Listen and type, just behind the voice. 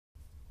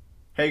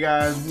Hey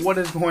guys, what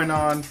is going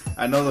on?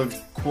 I know the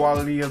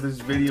quality of this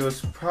video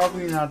is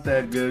probably not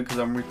that good because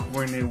I'm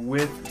recording it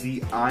with the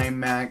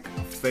iMac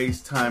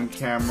FaceTime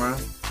camera,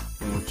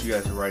 which you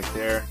guys are right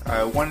there.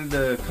 I wanted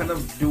to kind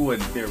of do a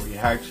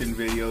reaction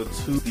video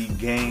to the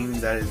game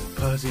that is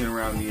buzzing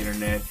around the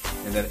internet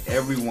and that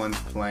everyone's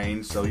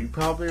playing, so you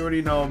probably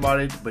already know about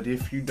it, but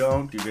if you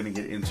don't, you're going to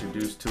get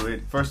introduced to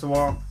it. First of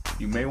all,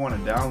 you may want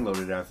to download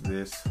it after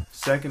this.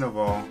 Second of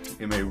all,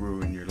 it may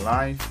ruin your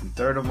life. And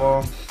third of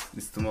all,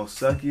 it's the most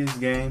suckiest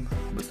game,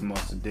 but the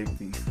most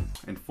addicting.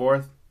 And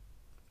fourth,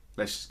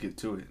 let's just get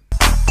to it.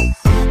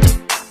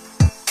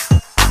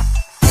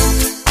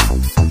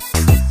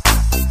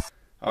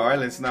 Alright,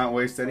 let's not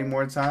waste any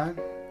more time.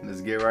 Let's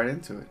get right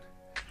into it.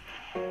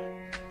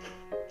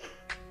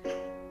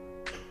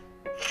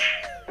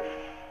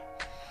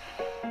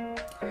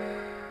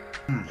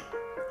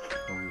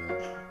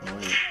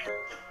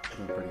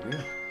 Pretty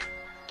good.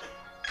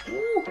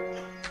 Woo!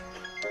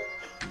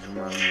 These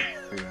remind me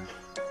of, yeah.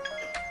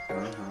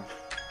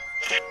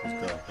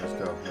 Let's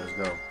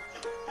go.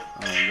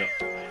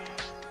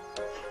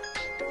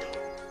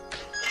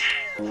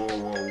 Whoa.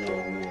 Ain't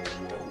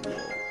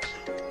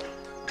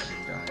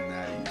dying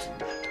that easy.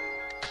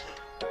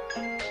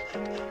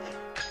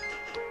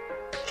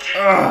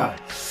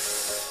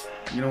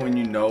 You know when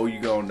you know you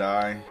gonna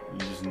die, you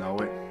just know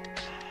it?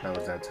 That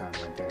was that time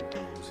right there.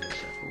 What was it?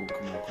 Oh,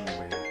 come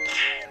on, baby.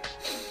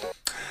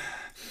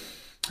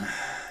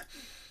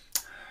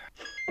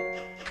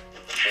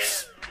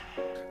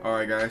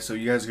 Alright guys, so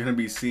you guys are going to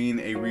be seeing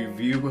a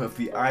review of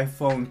the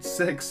iPhone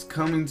 6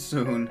 coming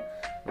soon,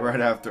 right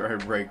after I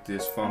break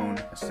this phone.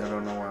 I still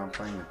don't know why I'm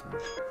playing it though.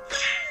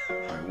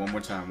 Alright, one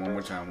more time.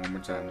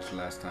 This is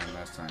last time.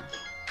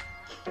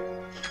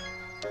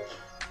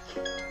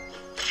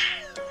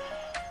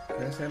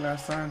 Did I say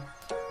last time?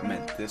 I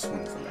meant this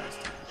one's the last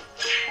time.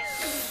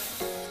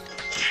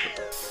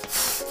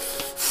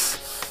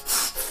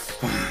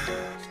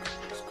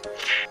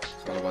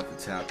 It's all about the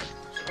tapping.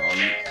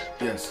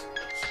 Yes.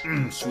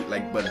 Sweet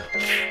like butter.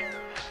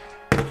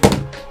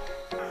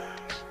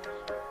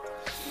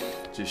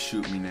 Just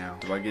shoot me now.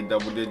 If I get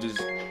double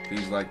digits,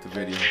 please like the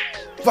video.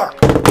 Fuck!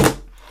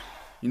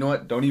 You know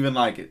what? Don't even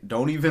like it.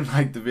 Don't even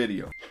like the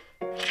video.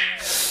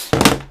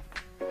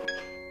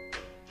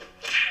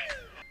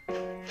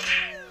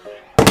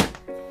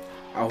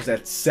 I was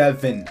at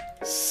 7.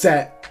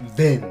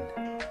 7. Here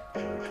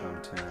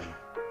come 10.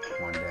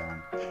 1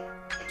 down.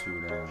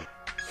 2 down.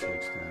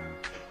 6 down.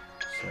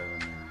 7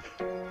 down.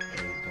 8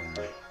 down.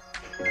 9.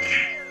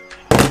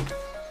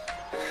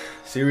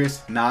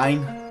 Serious?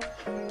 9?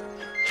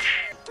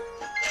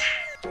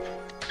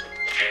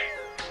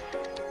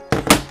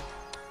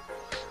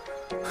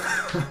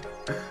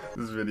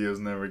 This video's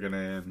never gonna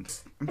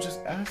end. I'm just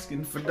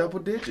asking for double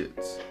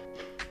digits.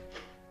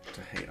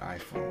 I hate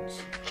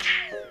iPhones.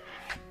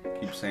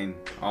 Keep saying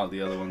all the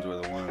other ones were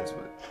the ones,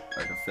 but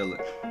I can feel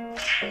it.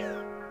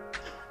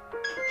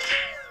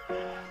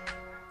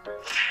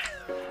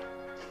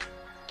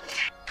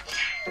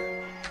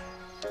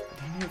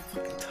 Didn't even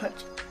fucking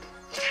touch it.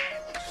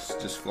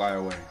 Just fly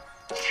away.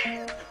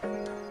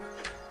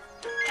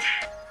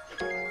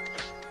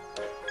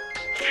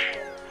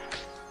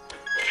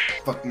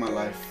 Fuck my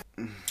life.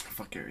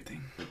 Fuck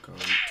everything. Go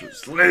to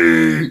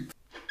sleep.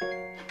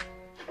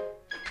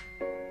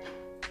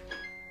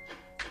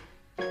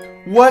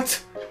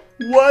 What?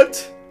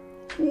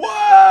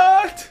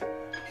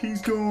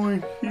 He's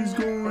going.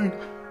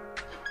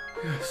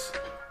 Yes.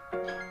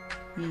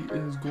 He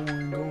is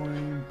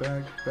going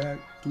back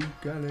to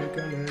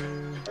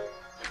Gale.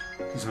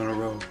 He's on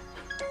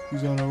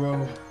a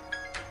roll.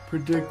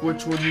 Predict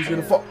which one he's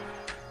gonna fall.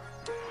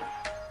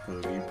 Well,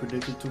 if you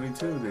predicted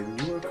 22, then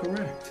you are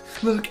correct.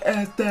 Look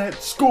at that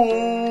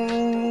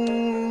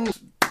score!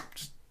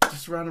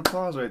 Just a round of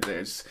applause right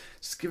there.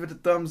 Just give it a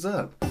thumbs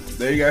up.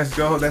 There you guys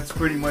go. That's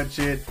pretty much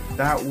it.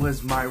 That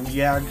was my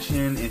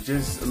reaction and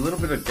just a little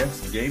bit of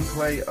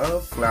gameplay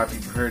of Flappy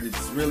Bird.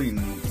 It's really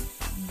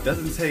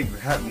doesn't take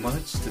that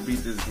much to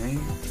beat this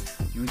game.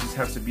 You just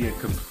have to be a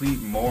complete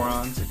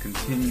moron to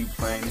continue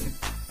playing it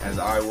as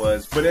I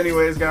was. But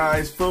anyways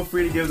guys, feel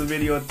free to give the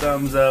video a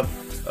thumbs up.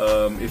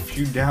 If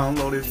you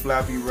downloaded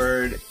Flappy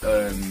Bird,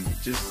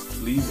 just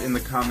leave in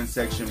the comment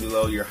section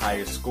below your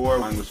highest score.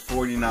 Mine was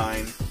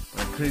 49,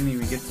 but I couldn't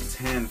even get to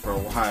 10 for a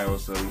while,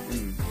 so you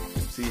can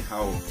see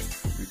how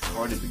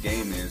retarded the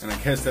game is. And I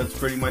guess that's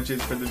pretty much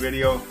it for the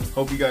video.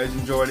 Hope you guys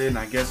enjoyed it, and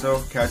I guess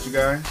I'll catch you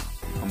guys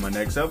on my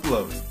next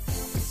upload.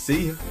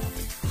 See ya!